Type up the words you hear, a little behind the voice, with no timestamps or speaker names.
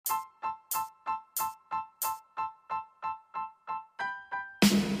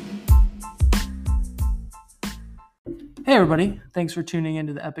Hey everybody, thanks for tuning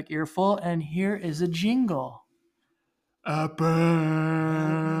into the Epic Earful, and here is a jingle. Epic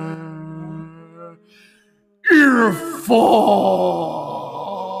Earful!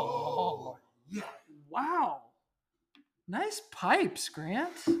 Yeah. Wow. Nice pipes,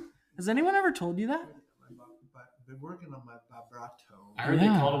 Grant. Has anyone ever told you that? I've been working on my vibrato. I heard they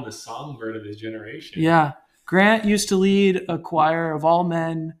called him the songbird of his generation. Yeah. Grant used to lead a choir of all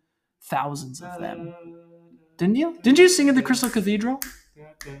men, thousands of them. Didn't you? Didn't you sing at the Crystal Cathedral?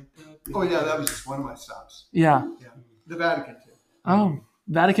 Oh yeah, that was just one of my stops. Yeah. The Vatican too. Oh,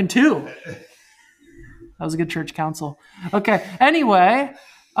 Vatican II. That was a good church council. Okay. Anyway,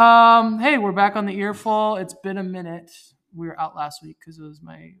 hey, we're back on the Earful. It's been a minute. We were out last week because it was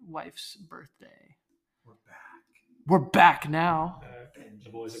my wife's birthday. We're back. We're back now.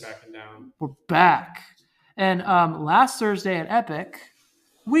 The boys are backing down. We're back. And last Thursday at Epic,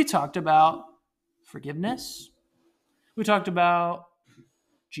 we talked about forgiveness. We talked about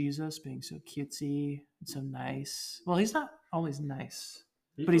Jesus being so cutesy and so nice. Well, he's not always nice,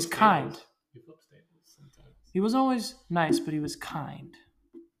 but he's kind. He flips tables sometimes. He wasn't always nice, but he was kind.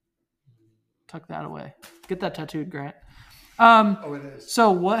 Tuck that away. Get that tattooed, Grant. Oh, it is.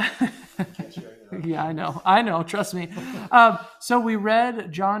 So what? Can't you right now? Yeah, I know. Trust me. So we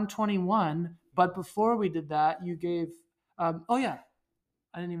read John 21, but before we did that, you gave. Oh yeah,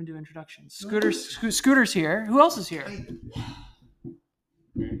 I didn't even do introductions. Scooter's here. Who else is here?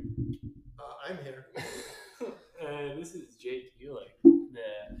 I'm here. This is Jake Ulick,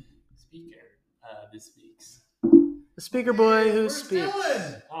 the speaker this speaks. The speaker boy who Where's speaks.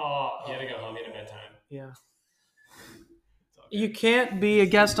 Dylan? Oh, he had to go home. He had a bedtime. Yeah. It's all good. You can't be a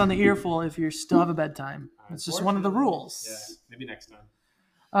guest on the Earful if you still have a bedtime. It's just one of the rules. Yeah, maybe next time.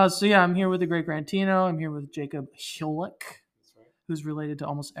 So yeah, I'm here with the great Grantino. I'm here with Jacob Ulick, That's right. who's related to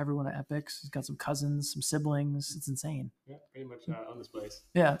almost everyone at Epics. He's got some cousins, some siblings. It's insane. Yeah, pretty much on this place.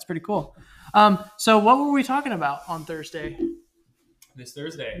 Yeah, it's pretty cool. So what were we talking about on Thursday? This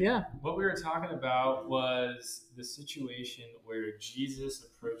Thursday. Yeah. What we were talking about was the situation where Jesus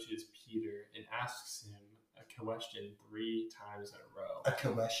approaches Peter and asks him a question 3 times in a row. A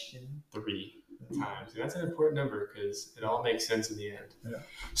question. 3 times. And that's an important number because it all makes sense in the end. Yeah.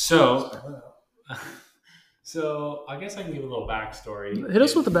 So I guess I can give a little backstory. Hit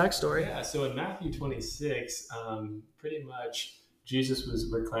us with the backstory. Yeah, so in Matthew 26, pretty much Jesus was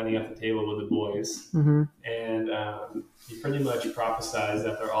reclining at the table with the boys, Mm-hmm. and he pretty much prophesies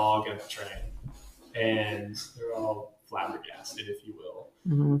that they're all going to betray him, and they're all flabbergasted, if you will.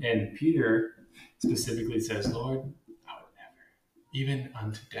 Mm-hmm. And Peter specifically says, Lord, I would never, even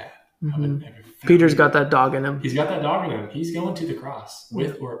unto death, I would never. Peter's got that dog in him. He's got that dog in him. He's going to the cross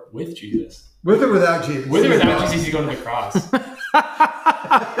with Jesus. With or without Jesus? With or without Jesus, he's going to the cross. Who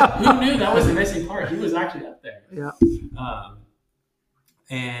knew that was the missing part? He was actually up there. Yeah.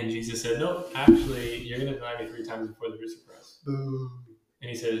 And Jesus said, no, actually, you're going to deny me 3 times before the rooster crows. Boom. And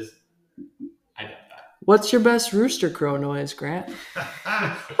he says, I doubt that. What's your best rooster crow noise, Grant?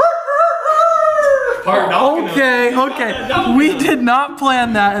 Okay. We did not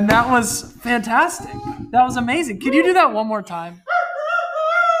plan that, and that was fantastic. That was amazing. Could you do that one more time?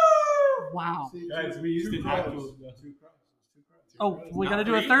 Wow. See, Guys, we used two to have crows. to- 2 crows. 2 crows. Oh, we got to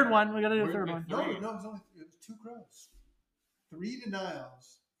do a 3? third one. We got to do a third one. No, it was 2 crows. 3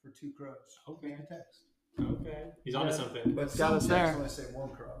 denials for 2 crows. Okay. Text. Okay. He's onto something. But Got us some there. texts only say 1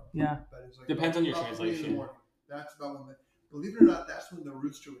 crow. Yeah. But it's like Depends on your about 3 in the translation. morning. That's about when believe it or not, that's when the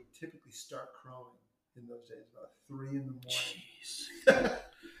rooster would typically start crowing in those days, about 3 in the morning. Jeez.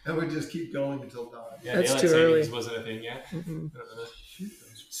 And would just keep going until dawn. Yeah, That's daylight too savings early. wasn't a thing yet. Mm-mm.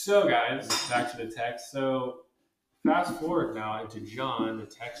 So, guys, back to the text. So, fast forward now into John, the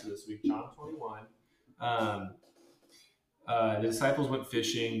text of this week, John 21. The disciples went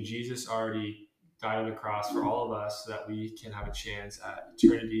fishing. Jesus already died on the cross for all of us so that we can have a chance at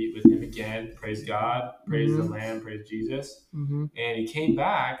eternity with him again. Praise God. Praise the Lamb. Praise Jesus. Mm-hmm. And he came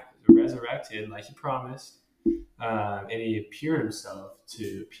back resurrected like he promised. And he appeared himself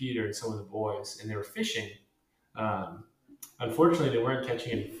to Peter and some of the boys, and they were fishing. Unfortunately, they weren't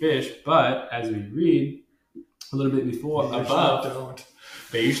catching any fish, but as we read a little bit before, above,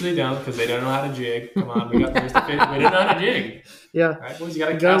 they usually don't because they don't know how to jig. Come on, we got boys to fish. We don't know how to jig. Yeah. Right, boys, you got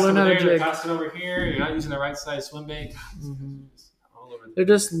to Gotta cast learn over how to there, jig. cast it over here. You're not using the right size swim bait. Mhm. All over. They're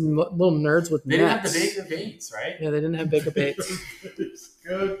just little nerds with They didn't have nets. the Baker baits, right? Yeah, they didn't have Baker baits.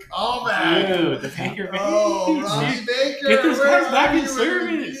 Good callback. Dude, the Baker baits. Oh, Robbie Baker. Get those where guys back are in you? service.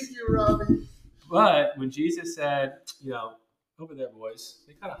 We need you, Robbie. But when Jesus said, over there, boys,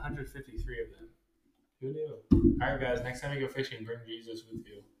 they caught 153 of them. Who knew? All right, guys, next time you go fishing, bring Jesus with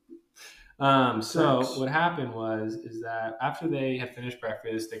you. So Thanks. what happened is that after they had finished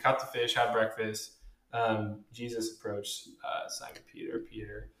breakfast, they caught the fish, had breakfast. Jesus approached Simon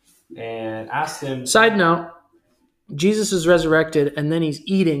Peter, and asked him. Side note: Jesus is resurrected, and then he's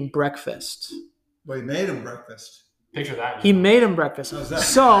eating breakfast. Well, he made him breakfast. Picture that. He made him breakfast. How's that?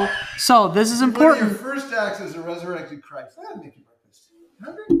 So this is One of your important. first acts as a resurrected Christ. I'll make you breakfast.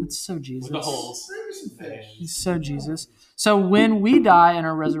 Hungry? It's so Jesus. With the holes. Bring me some fish. He's so Jesus. So when we die and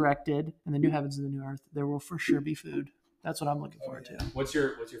are resurrected in the new heavens and the new earth, there will for sure be food. That's what I'm looking forward to. What's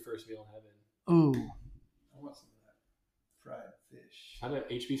your first meal in heaven? Ooh. I want some of that fried fish. How about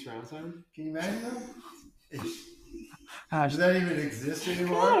HP surround sound? Can you imagine that? Gosh, Does that even exist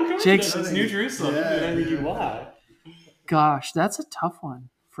anymore? Come on, Jake's- it's New Jerusalem. Yeah, I think you yeah. lie. gosh, that's a tough one.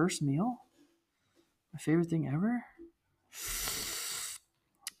 First meal? My favorite thing ever?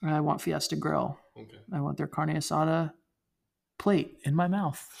 I want Fiesta Grill. Okay. I want their carne asada plate in my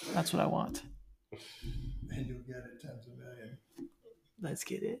mouth. That's what I want. And you'll get it times a million. Let's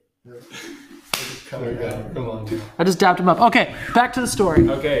get it. Yeah. Just cut There we it go. out. Come on. I just dapped him up. Okay, back to the story.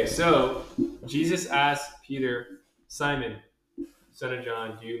 Okay, so Jesus asked Peter, Simon, son of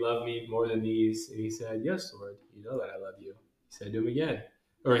John, do you love me more than these? And he said, yes, Lord. You know that I love you. He said to him again.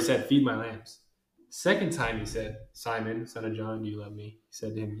 Or he said, feed my lambs. Second time he said, Simon, son of John, do you love me? He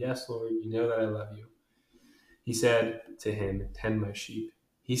said to him, yes, Lord. You know that I love you. He said to him, tend my sheep.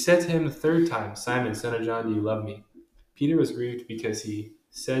 He said to him the third time, Simon, son of John, do you love me? Peter was grieved because he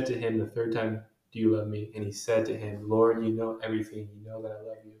said to him the third time, do you love me? And he said to him, Lord, you know everything. You know that I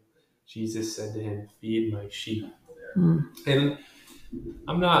love you. Jesus said to him, feed my sheep. And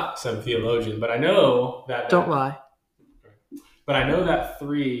I'm not some theologian, but I know that... Don't lie. But I know that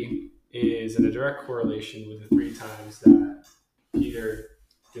 3 is in a direct correlation with the 3 times that Peter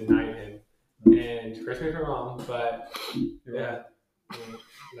denied him. And correct me if I'm wrong, but yeah.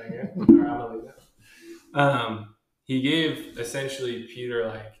 Did I hear it? All right, I'm gonna leave that. He gave essentially Peter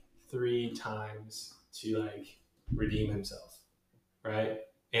like 3 times to like redeem himself, right?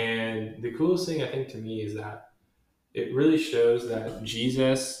 And the coolest thing I think to me is that it really shows that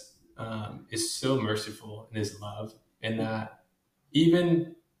Jesus is so merciful in his love, and that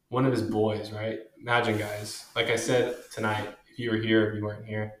even one of his boys, right? Imagine, guys, like I said tonight, if you were here, if you weren't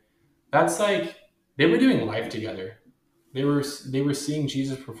here, that's like they were doing life together. They were seeing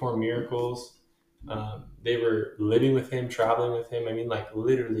Jesus perform miracles. They were living with him, traveling with him. I mean, like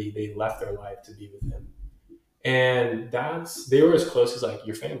literally, they left their life to be with him, and they were as close as like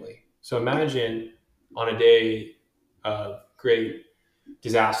your family. So imagine on a day of great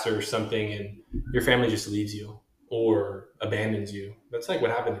disaster or something, and your family just leaves you or abandons you. That's like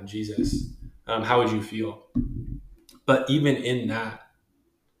what happened to Jesus. How would you feel? But even in that,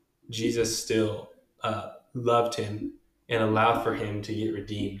 Jesus still loved him and allowed for him to get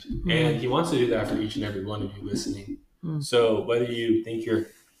redeemed. And he wants to do that for each and every one of you listening. So whether you think you're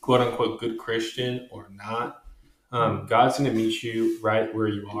quote unquote good Christian or not, God's going to meet you right where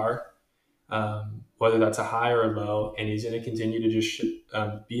you are, whether that's a high or a low, and he's going to continue to just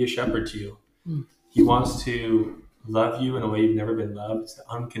be a shepherd to you. He wants to love you in a way you've never been loved. It's the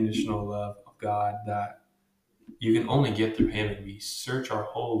unconditional love of God that you can only get through him, and we search our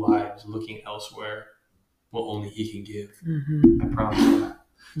whole lives looking elsewhere what only he can give. I promise you that.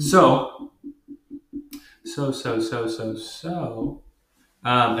 So,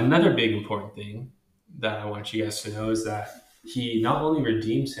 another big important thing that I want you guys to know is that he not only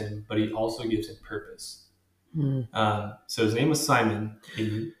redeems him, but he also gives him purpose. So his name was Simon.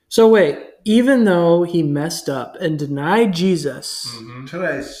 So wait, even though he messed up and denied Jesus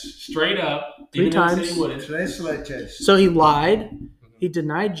Today's straight up, 3 even though he said times. he wouldn't. today's select test. So he lied, he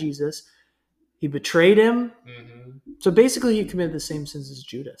denied Jesus, he betrayed him. So basically he committed the same sins as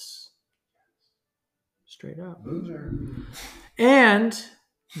Judas. Straight up. Loser. And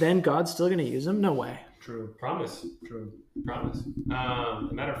then God's still going to use him? No way. True. Promise. True. Promise. A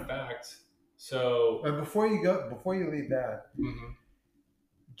matter of fact, so But before you leave that,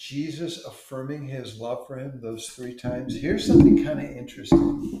 Jesus affirming his love for him those 3 times. Here's something kind of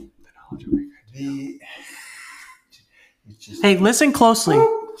interesting. Hey, listen closely.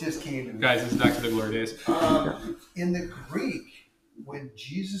 Just came to me. guys, this is back to the glory days. In the Greek, when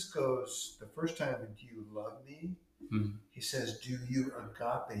Jesus goes the first time, do you love me? He says, do you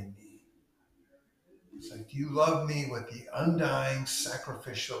agape me? It's like, do you love me with the undying,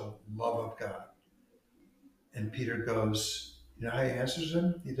 sacrificial love of God? And Peter goes, you know how he answers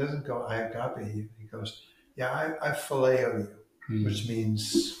him? He doesn't go, I agape you. He goes, yeah, I phileo you, which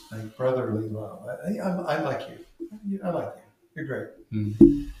means like brotherly love. I like you. I like you. You're great.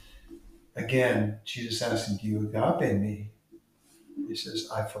 Again, Jesus asking, do you agape me? He says,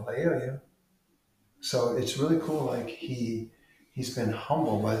 I phileo you. So it's really cool. Like he's been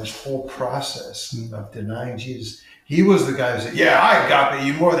humbled by this whole process of denying Jesus. He was the guy who said, "Yeah, I agape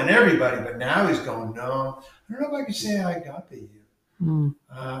you more than everybody," but now he's going, "No, I don't know if I can say I agape you.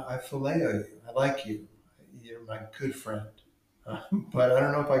 I phileo you. I like you. You're my good friend." But I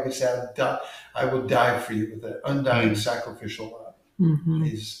don't know if I could say I will die for you with an undying sacrificial love. Mm-hmm.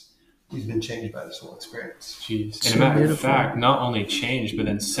 He's been changed by this whole experience. Jeez. And So a matter beautiful. of fact, not only changed, but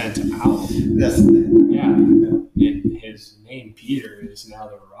then sent out. That's the thing. Yeah. And his name, Peter, is now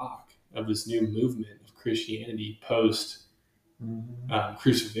the rock of this new movement of Christianity post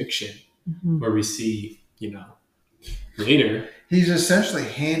crucifixion, where we see, later. He's essentially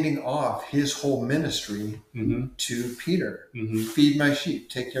handing off his whole ministry to Peter. Feed my sheep,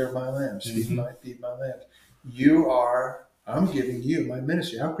 take care of my lambs, feed my lambs. I'm giving you my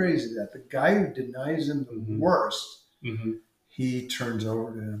ministry. How crazy is that? The guy who denies him the worst, he turns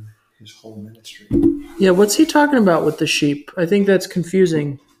over to him his whole ministry. Yeah, what's he talking about with the sheep? I think that's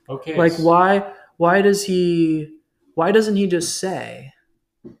confusing. Okay. Like why doesn't he just say,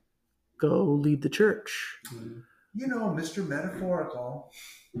 go lead the church? Mr. Metaphorical.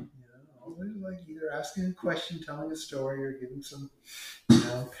 Always like either asking a question, telling a story, or giving some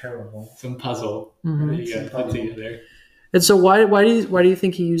parable. Some puzzle that you got to put together. And so why do you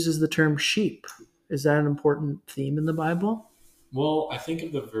think he uses the term sheep? Is that an important theme in the Bible? Well, I think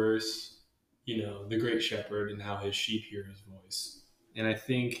of the verse, the great shepherd and how his sheep hear his voice. And I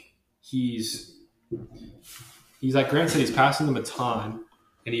think he's like Grant said, he's passing the baton,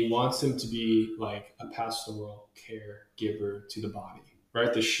 and he wants him to be like a pastoral caregiver to the body,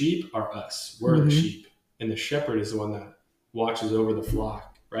 right? The sheep are us. We're the sheep. And the shepherd is the one that watches over the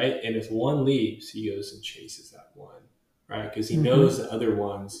flock, right? And if one leaves, he goes and chases that one, right? Because he knows the other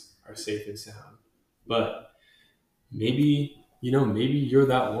ones are safe and sound. But maybe you're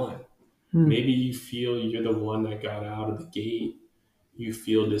that one. Maybe you feel you're the one that got out of the gate. You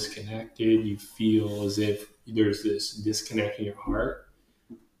feel disconnected. You feel as if there's this disconnect in your heart.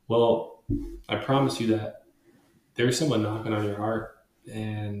 Well, I promise you that there's someone knocking on your heart,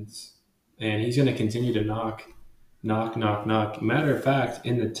 and he's going to continue to knock. Matter of fact,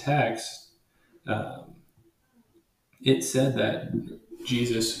 in the text, it said that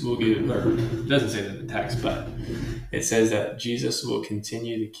Jesus will give, or it doesn't say that in the text, but it says that Jesus will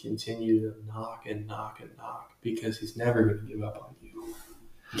continue to knock and knock and knock, because he's never going to give up on you.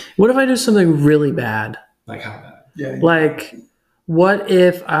 What if I do something really bad? Like how bad? Yeah. Like, what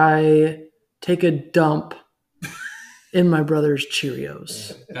if I take a dump in my brother's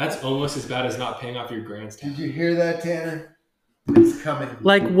Cheerios? That's almost as bad as not paying off your grants. Did you hear that, Tanner? It's coming.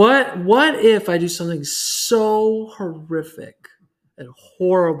 Like, what if I do something so horrific and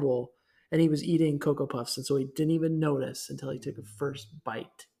horrible, and he was eating Cocoa Puffs, and so he didn't even notice until he took a first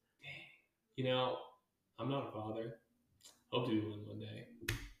bite? I'm not a father. Hope to be one day.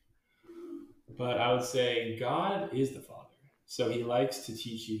 But I would say God is the Father. So he likes to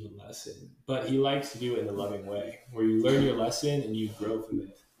teach you the lesson, but he likes to do it in a loving way, where you learn your lesson and you grow from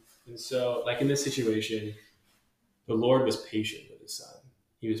it. And so, like in this situation, the Lord was patient with his son.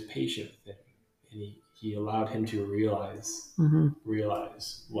 He was patient with him, and he allowed him to realize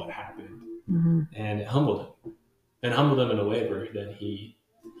what happened. And it humbled him. And humbled him in a way where then he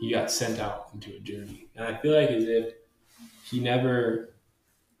got sent out into a journey. And I feel like as if he never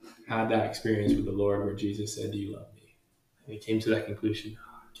had that experience with the Lord where Jesus said, "Do you love me?" And he came to that conclusion,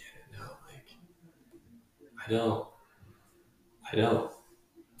 I get it now. Like, I don't.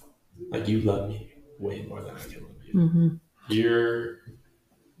 Like, you love me way more than I can love you. You're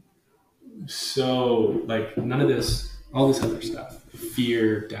so, like, none of this, all this other stuff,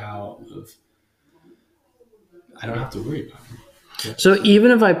 fear, doubt, I don't have to worry about it. Yeah. So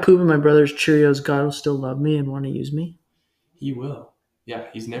even if I poop in my brother's Cheerios, God will still love me and want to use me? He will. Yeah,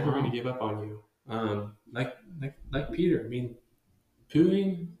 he's never going to give up on you. Like Peter. I mean,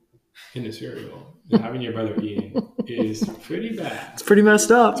 pooing in the cereal and having your brother eating is pretty bad. It's pretty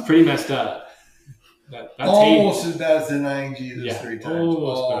messed up. That's almost as bad as denying Jesus 3 times.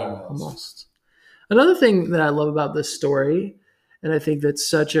 Almost. Another thing that I love about this story, and I think that's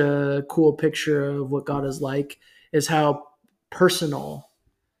such a cool picture of what God is like, is how personal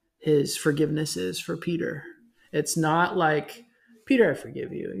his forgiveness is for Peter. It's not like, Peter, I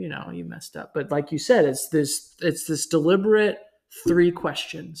forgive you. You messed up. But like you said, it's this deliberate 3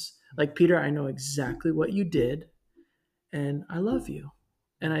 questions. Like, Peter, I know exactly what you did, and I love you,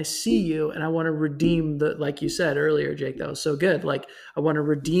 and I see you, and I want to redeem like you said earlier, Jake, that was so good. Like, I want to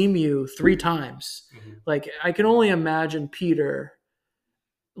redeem you 3 times. Like, I can only imagine Peter,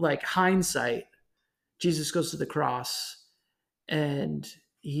 like, hindsight, Jesus goes to the cross, and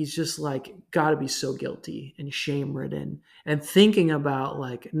he's just like got to be so guilty and shame ridden, and thinking about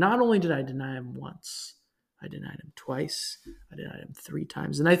like, not only did I deny him once, I denied him twice, I denied him 3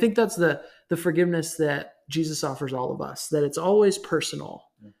 times. And I think that's the forgiveness that Jesus offers all of us, that it's always personal.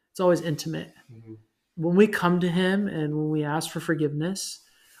 It's always intimate. Mm-hmm. When we come to him and when we ask for forgiveness,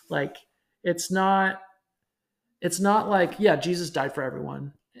 like it's not like, yeah, Jesus died for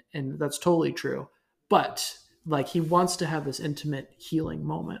everyone, and that's totally true. But like he wants to have this intimate healing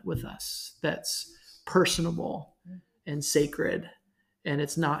moment with us that's personable and sacred, and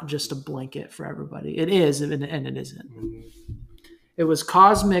it's not just a blanket for everybody. It is, and it isn't. Mm-hmm. It was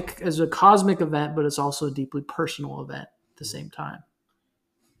cosmic as a cosmic event, but it's also a deeply personal event at the same time.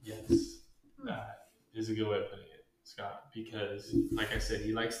 Yes, that is a good way of putting it, Scott, because like I said,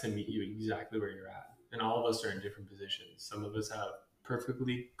 he likes to meet you exactly where you're at. And all of us are in different positions. Some of us have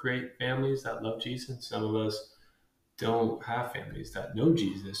perfectly great families that love Jesus. Some of us don't have families that know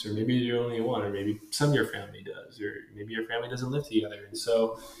Jesus, or maybe you're only one, or maybe some of your family does, or maybe your family doesn't live together. And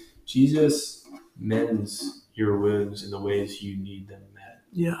so Jesus mends your wounds in the ways you need them met.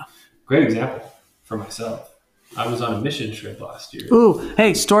 Yeah. Great example for myself. I was on a mission trip last year. Ooh,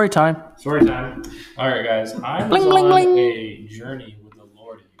 hey, story time. Story time. All right, guys. I was Bling, on bling, bling. a journey with the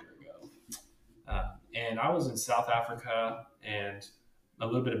Lord a year ago. And I was in South Africa, and a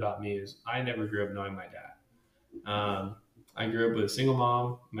little bit about me is I never grew up knowing my dad. I grew up with a single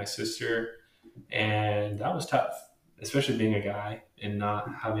mom, my sister, and that was tough, especially being a guy and not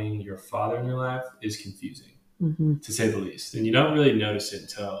having your father in your life is confusing, to say the least. And you don't really notice it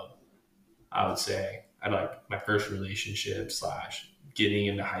until, I would say, I like my first relationship / getting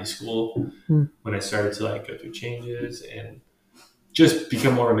into high school, when I started to like go through changes and just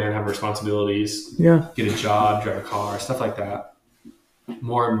become more of a man, have responsibilities, get a job, drive a car, stuff like that.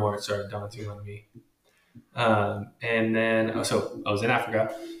 More and more it started daunting on me. And then, so I was in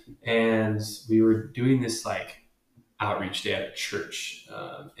Africa, and we were doing this like outreach day at a church.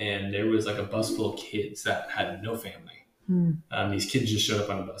 And there was like a bus full of kids that had no family. These kids just showed up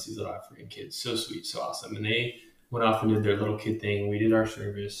on a bus, these little African kids. So sweet, so awesome. And they went off and did their little kid thing. We did our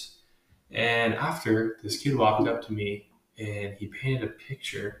service. And after, this kid walked up to me and he painted a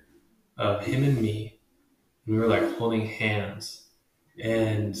picture of him and me. And we were like holding hands.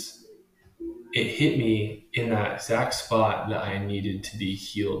 And it hit me in that exact spot that I needed to be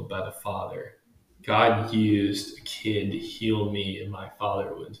healed by the Father. God used a kid to heal me in my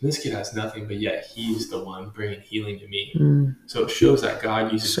father wounds. And this kid has nothing, but yet he's the one bringing healing to me. So it shows that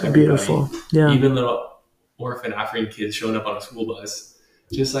God uses So everybody, beautiful. Yeah. even little orphan African kids showing up on a school bus,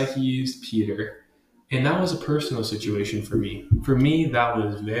 just like he used Peter. And that was a personal situation for me. For me, that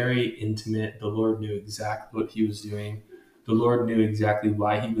was very intimate. The Lord knew exactly what he was doing. The Lord knew exactly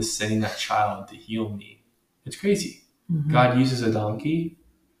why he was sending that child to heal me. It's crazy. God uses a donkey.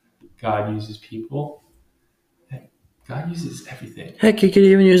 God uses people. God uses everything. Heck, he could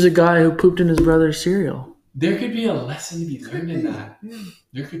even use a guy who pooped in his brother's cereal. There could be a lesson to be learned in that.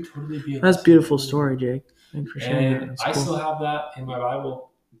 There could totally be a lesson. That's a beautiful story, Jake. Thanks for sharing that. And That's I cool. still have that in my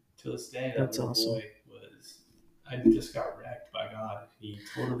Bible to this day. That's little awesome. boy I just got wrecked by God. He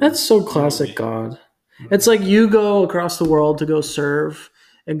totally That's so healed classic me. God. It's like you go across the world to go serve,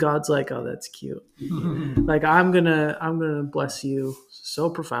 and God's like, "Oh, that's cute. Like I'm gonna bless you so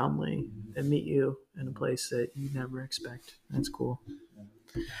profoundly and meet you in a place that you never expect." That's cool.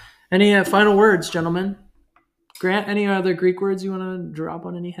 Any final words, gentlemen? Grant, any other Greek words you want to drop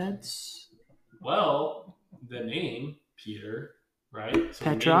on any heads? Well, the name Peter, right? So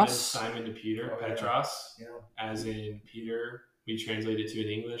Petros. we named Simon to Peter. Petros, Yeah. as in Peter, we translate it to in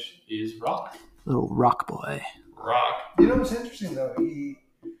English, is rock. Little rock boy. Rock. You know what's interesting though? He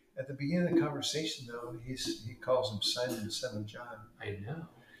at the beginning of the conversation though, he calls him Simon, the son of John. I know.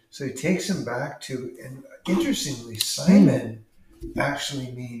 So he takes him back to, and interestingly, Simon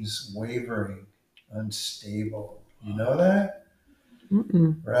actually means wavering, unstable. You know that?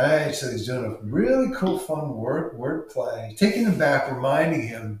 Right. So he's doing a really cool, fun word play, taking him back, reminding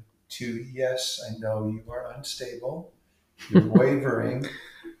him to, yes, I know you are unstable, you're wavering,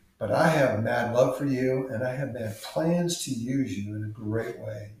 but I have mad love for you, and I have mad plans to use you in a great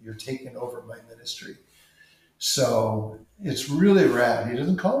way. You're taking over my ministry. So it's really rad. He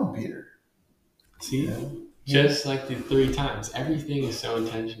doesn't call him Peter. See? Yeah. Just like the 3 times. Everything is so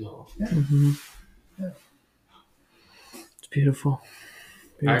intentional. Yeah. Yeah. It's beautiful.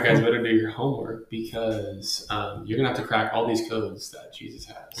 All right, guys, better do your homework because you're going to have to crack all these codes that Jesus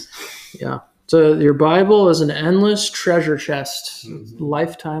has. Yeah. So your Bible is an endless treasure chest,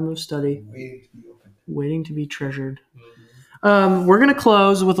 lifetime of study, Waiting to be opened. waiting to be treasured. We're going to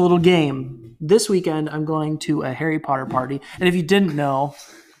close with a little game. this weekend I'm going to a Harry Potter party. And if you didn't know,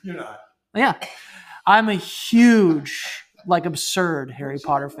 You're not. yeah, I'm a huge, like absurd Harry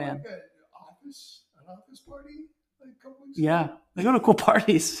Potter fan. Like an office party like a couple weeks Yeah, ago? I go to cool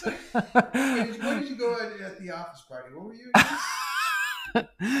parties. Where did you go at the office party? What were you again?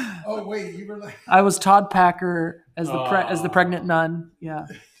 Oh wait, you were like I was Todd Packer as the pregnant nun. Yeah.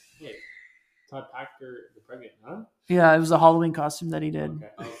 Wait, Todd Packer, the pregnant nun? Yeah, it was a Halloween costume that he did.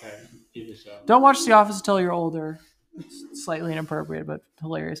 Okay. TV show. Don't watch The Office until you're older. It's slightly inappropriate, but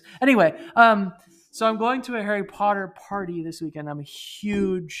hilarious. Anyway, so I'm going to a Harry Potter party this weekend. I'm a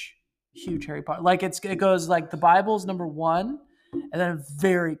huge Harry Potter. Like it goes like the Bible's number 1, and then a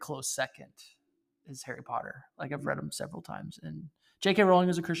very close second is Harry Potter. Like I've read them several times, and J.K. Rowling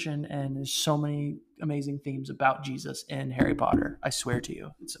is a Christian, and there's so many amazing themes about Jesus in Harry Potter. I swear to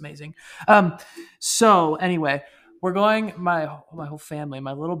you, it's amazing. So anyway, we're going. My whole family,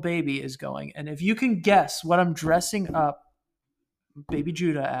 my little baby is going, and if you can guess what I'm dressing up baby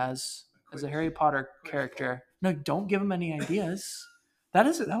Judah as a Harry Potter character, no, don't give him any ideas. That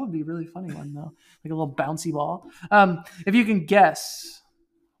would be a really funny one though, like a little bouncy ball. If you can guess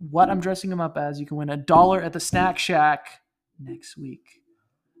what I'm dressing him up as, you can win $1 at the Snack Shack next week.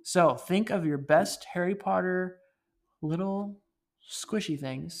 So think of your best Harry Potter little squishy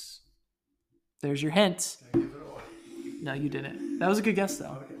things. There's your hint. No, you didn't. That was a good guess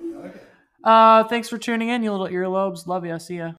though. okay. Thanks for tuning in, you little earlobes. Love ya. See ya.